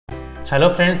Hello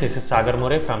friends, this is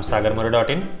SagarMore from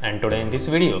SagarMore.in, and today in this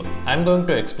video I am going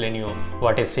to explain you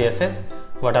what is CSS,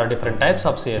 what are different types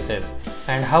of CSS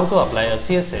and how to apply a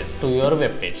CSS to your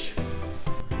web page.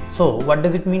 So what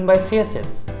does it mean by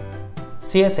CSS?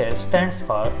 CSS stands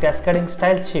for Cascading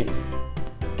Style Sheets.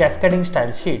 Cascading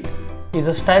Style Sheet is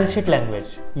a style sheet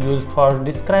language used for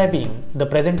describing the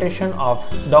presentation of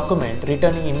document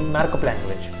written in markup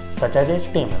language such as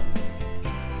HTML.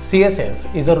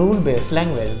 CSS is a rule-based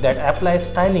language that applies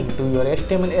styling to your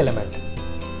HTML element.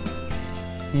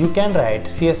 You can write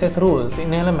CSS rules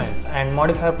in elements and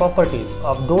modify properties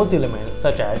of those elements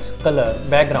such as color,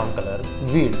 background color,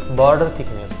 width, border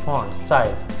thickness, font,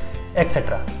 size,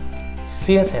 etc.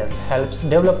 CSS helps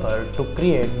developers to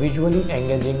create visually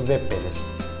engaging web pages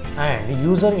and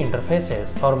user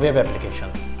interfaces for web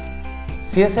applications.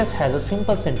 CSS has a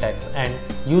simple syntax and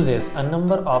uses a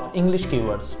number of English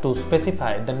keywords to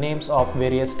specify the names of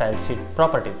various style sheet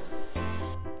properties.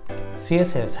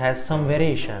 CSS has some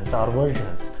variations or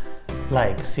versions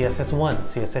like CSS1,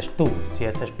 CSS2,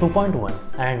 CSS 2.1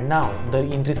 and now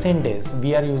in recent days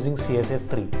we are using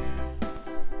CSS3.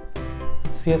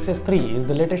 CSS3 is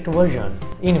the latest version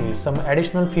in which some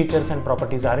additional features and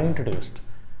properties are introduced.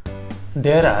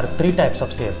 There are three types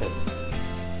of CSS.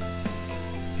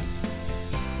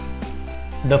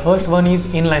 The first one is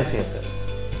Inline CSS.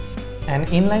 An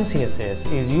inline CSS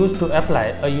is used to apply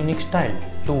a unique style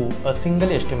to a single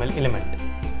HTML element.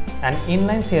 An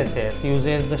inline CSS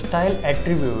uses the style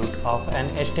attribute of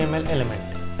an HTML element.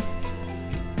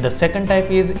 The second type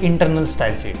is internal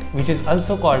style sheet, which is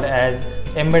also called as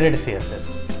embedded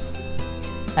CSS.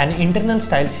 An internal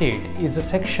style sheet is a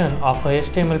section of a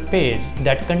HTML page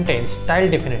that contains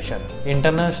style definition.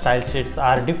 Internal style sheets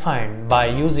are defined by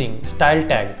using style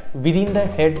tag within the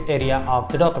head area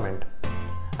of the document.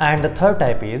 And the third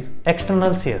type is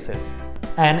external CSS.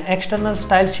 An external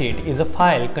style sheet is a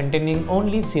file containing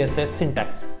only CSS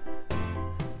syntax.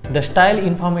 The style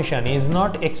information is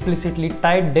not explicitly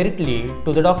tied directly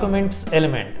to the document's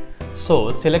element. So,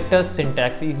 selectors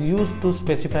syntax is used to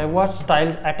specify what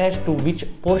styles attach to which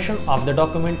portion of the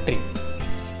document tree.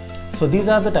 So, these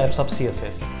are the types of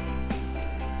CSS.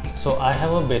 So, I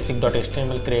have a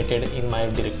basic.html created in my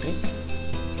directory.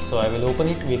 So, I will open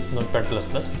it with Notepad++.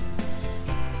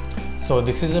 So,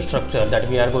 this is the structure that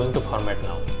we are going to format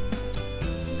now.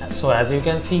 So, as you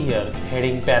can see here,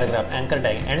 heading, paragraph, anchor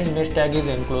tag and image tag is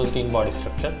enclosed in body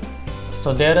structure.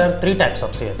 So, there are three types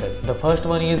of CSS. The first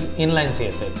one is Inline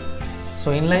CSS. So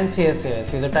inline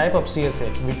CSS is a type of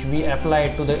CSS which we apply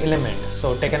to the element.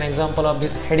 So take an example of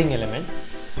this heading element.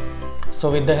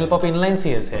 So with the help of inline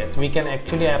CSS, we can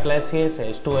actually apply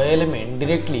CSS to an element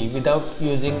directly without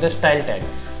using the style tag.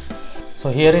 So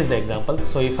here is the example.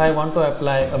 So if I want to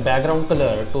apply a background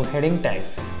color to heading tag,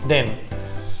 then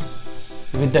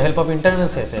with the help of internal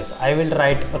CSS, I will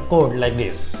write a code like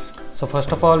this. So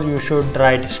first of all, you should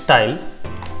write style,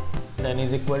 then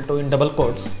is equal to in double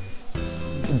quotes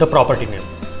the property name.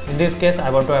 In this case, I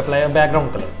want to apply a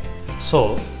background color.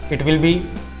 So it will be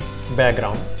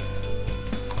background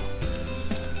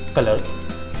color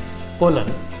colon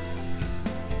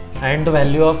and the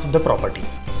value of the property.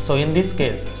 So in this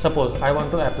case, suppose I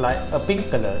want to apply a pink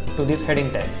color to this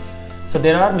heading tag. So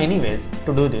there are many ways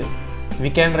to do this. We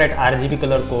can write RGB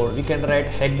color code, we can write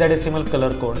hexadecimal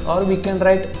color code, or we can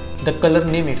write the color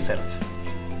name itself.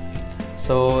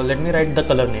 So let me write the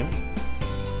color name.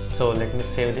 So let me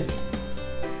save this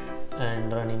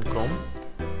and run in Chrome.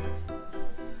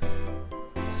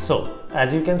 So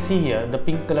as you can see here, the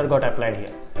pink color got applied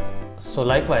here. So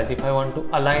likewise, if I want to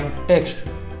align text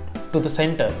to the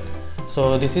center,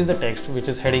 so this is the text which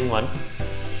is heading 1.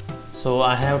 So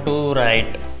I have to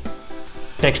write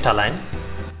text align.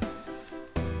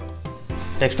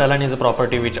 Text align is a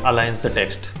property which aligns the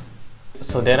text.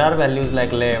 So there are values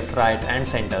like left, right and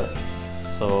center.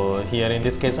 So here in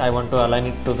this case, I want to align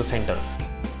it to the center.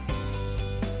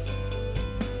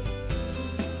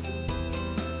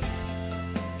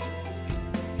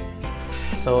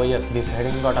 So yes, this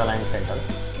heading got aligned center.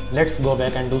 Let's go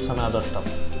back and do some other stuff.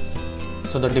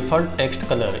 So the default text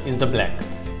color is the black.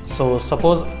 So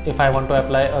suppose if I want to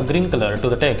apply a green color to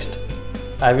the text,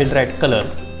 I will write color.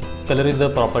 Color is the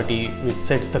property which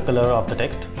sets the color of the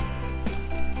text.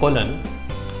 Colon.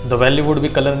 The value would be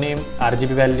color name,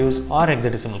 RGB values or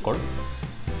hexadecimal code.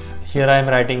 Here I am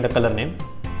writing the color name,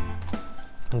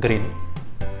 green,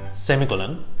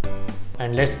 semicolon,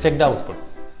 and let's check the output.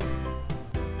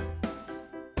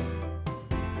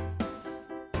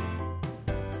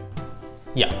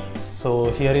 Yeah, so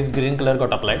here is green color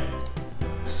got applied.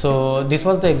 So this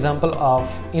was the example of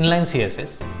inline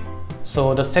CSS.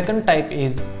 So the second type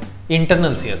is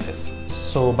internal CSS.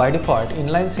 So by default,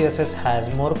 inline CSS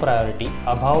has more priority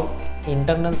above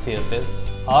internal CSS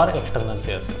or external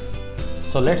CSS.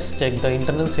 So let's check the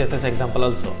internal CSS example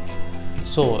also.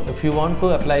 So if you want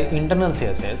to apply internal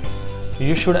CSS,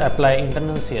 you should apply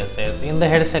internal CSS in the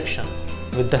head section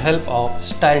with the help of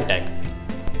style tag.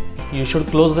 You should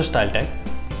close the style tag.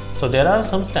 So there are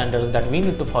some standards that we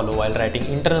need to follow while writing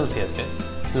internal CSS,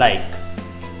 like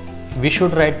we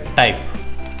should write type.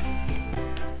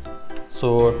 So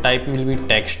type will be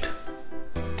text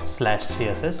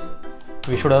 /CSS.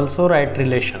 We should also write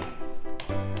relation.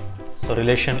 So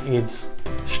relation is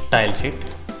style sheet.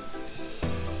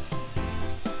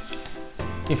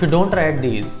 If you don't write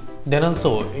these, then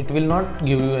also it will not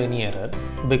give you any error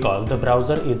because the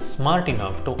browser is smart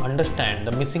enough to understand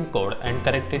the missing code and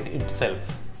correct it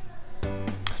itself.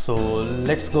 So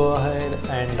let's go ahead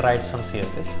and write some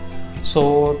CSS.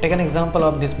 So take an example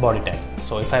of this body tag.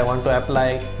 So if I want to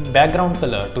apply background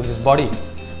color to this body,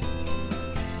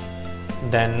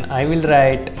 then I will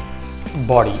write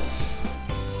body,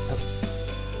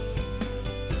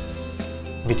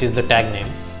 which is the tag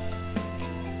name.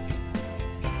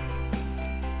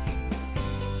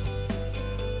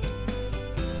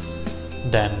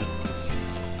 Then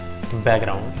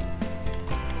background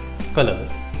color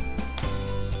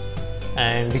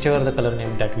and whichever the color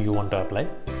name that you want to apply.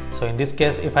 So in this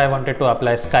case, if I wanted to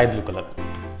apply sky blue color,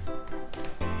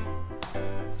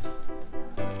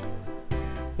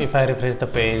 if I refresh the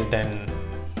page, then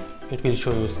it will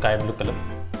show you sky blue color.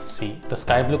 See, the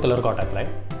sky blue color got applied.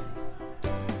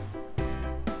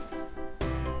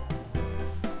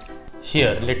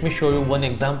 Here, let me show you one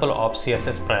example of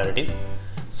CSS priorities.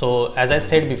 So as I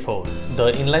said before,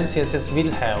 the inline CSS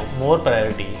will have more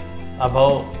priority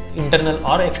above internal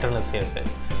or external CSS.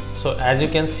 So as you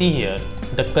can see here,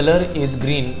 the color is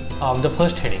green of the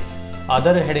first heading.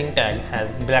 Other heading tag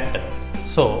has black color.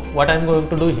 So what I am going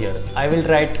to do here, I will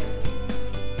write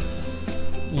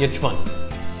h1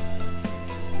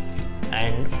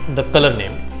 and the color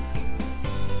name.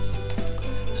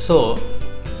 So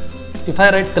if I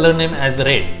write color name as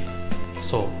red,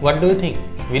 so what do you think?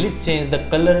 Will it change the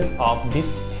color of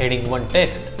this heading 1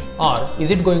 text, or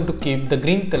is it going to keep the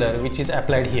green color which is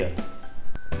applied here?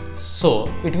 So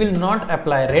it will not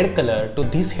apply red color to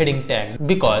this heading tag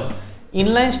because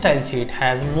inline style sheet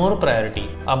has more priority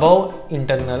above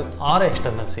internal or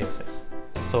external CSS.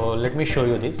 So let me show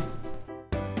you this.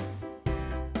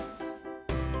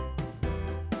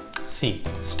 See,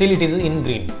 still it is in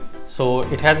green, so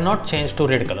it has not changed to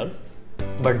red color.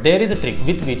 But there is a trick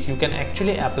with which you can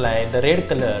actually apply the red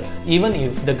color even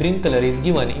if the green color is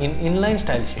given in inline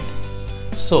style sheet.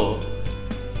 So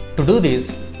to do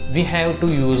this, we have to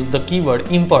use the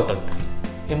keyword important.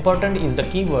 Important is the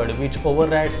keyword which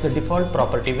overrides the default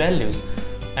property values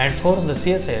and force the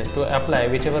CSS to apply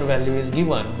whichever value is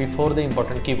given before the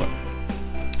important keyword.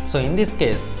 So in this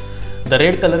case, the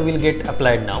red color will get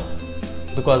applied now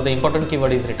because the important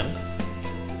keyword is written.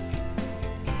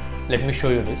 Let me show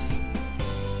you this.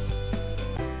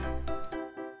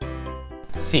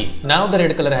 See, now the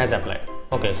red color has applied.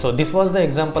 Okay, so this was the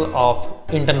example of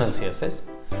internal CSS.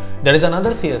 There is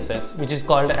another CSS which is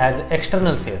called as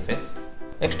external CSS.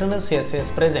 External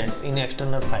CSS presents in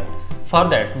external file. For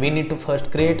that, we need to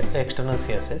first create external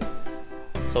CSS.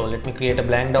 So let me create a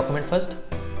blank document first.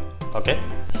 Okay,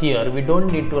 here we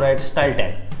don't need to write style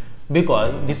tag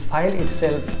because this file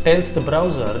itself tells the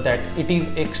browser that it is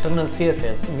external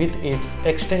CSS with its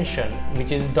extension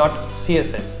which is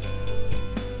 .css.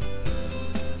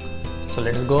 So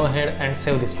let's go ahead and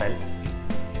save this file.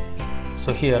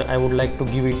 So here I would like to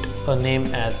give it a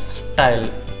name as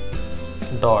style.css.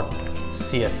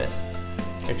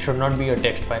 It should not be a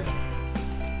text file.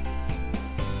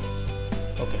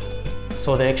 Okay.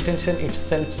 So the extension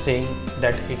itself saying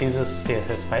that it is a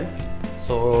CSS file.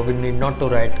 So we need not to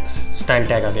write style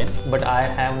tag again, but I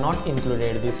have not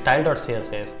included the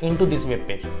style.css into this web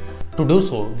page. To do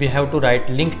so, we have to write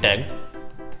link tag.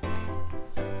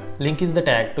 Link is the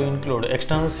tag to include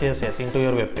external CSS into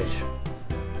your web page.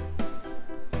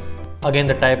 Again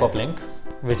the type of link,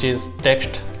 which is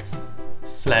text/CSS.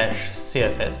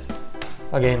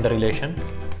 Again the relation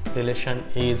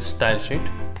is style sheet,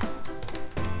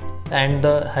 and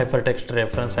the hypertext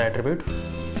reference attribute.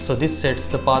 So this sets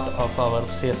the path of our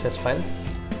CSS file.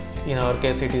 In our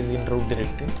case it is in root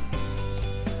directory.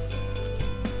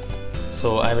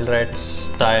 So I will write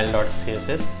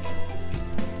style.css.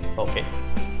 Okay.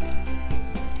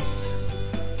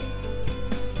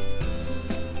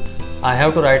 I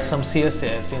have to write some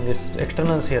CSS in this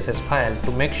external CSS file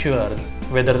to make sure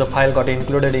whether the file got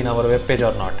included in our web page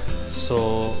or not.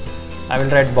 So I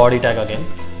will write body tag again.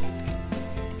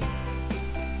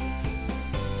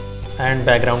 and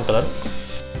background color.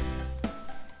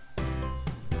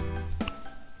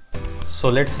 So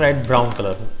let's write brown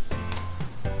color.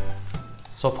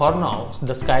 So for now,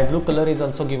 the sky blue color is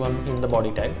also given in the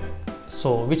body tag.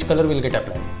 So which color will get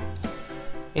applied?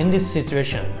 In this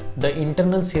situation, the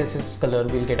internal CSS color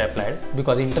will get applied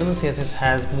because internal CSS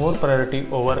has more priority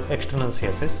over external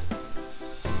CSS.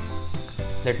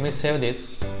 Let me save this.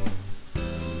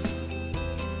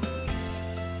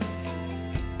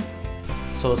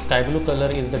 So sky blue color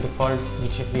is the default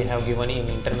which we have given in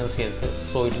internal CSS,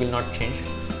 so it will not change.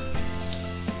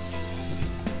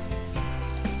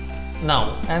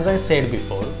 Now, as I said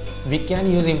before, we can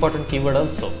use important keyword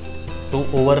also to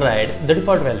override the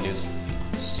default values.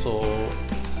 So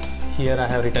here I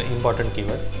have written important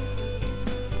keyword,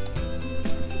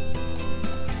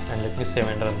 and let me save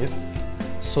and run this.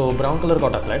 So brown color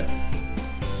got applied.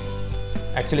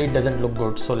 Actually it doesn't look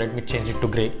good, so let me change it to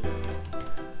gray.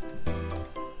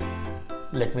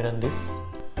 Let me run this.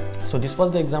 So this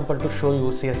was the example to show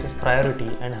you CSS priority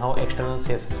and how external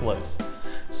CSS works.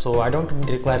 So I don't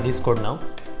require this code now.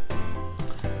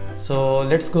 So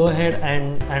let's go ahead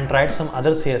and write some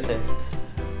other CSS.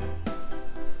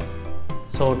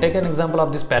 So take an example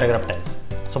of this paragraph tags.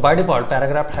 So by default,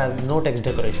 paragraph has no text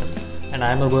decoration, and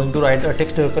I am going to write a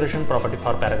text decoration property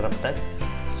for paragraph tags.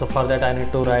 So for that I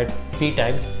need to write p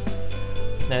tag,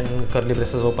 then curly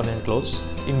braces open and close.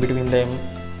 In between them,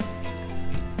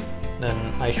 then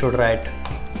I should write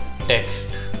text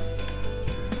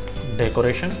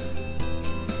decoration,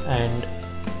 and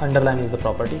underline is the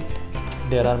property.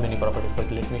 There are many properties, but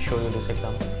let me show you this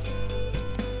example.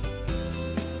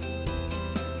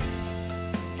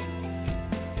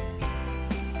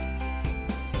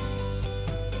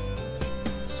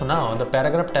 So now the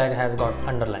paragraph tag has got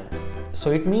underlines.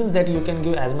 So it means that you can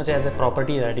give as much as a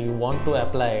property that you want to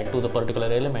apply to the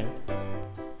particular element.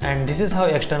 And this is how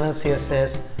external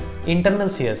CSS, internal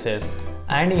CSS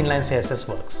and inline CSS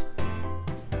works.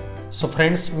 So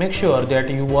friends, make sure that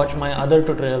you watch my other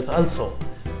tutorials also.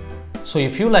 So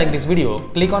if you like this video,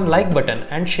 click on like button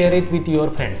and share it with your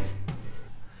friends.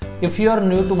 If you are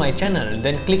new to my channel,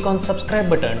 then click on subscribe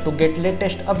button to get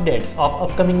latest updates of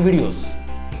upcoming videos.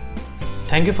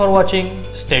 Thank you for watching.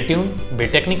 Stay tuned, be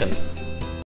technical.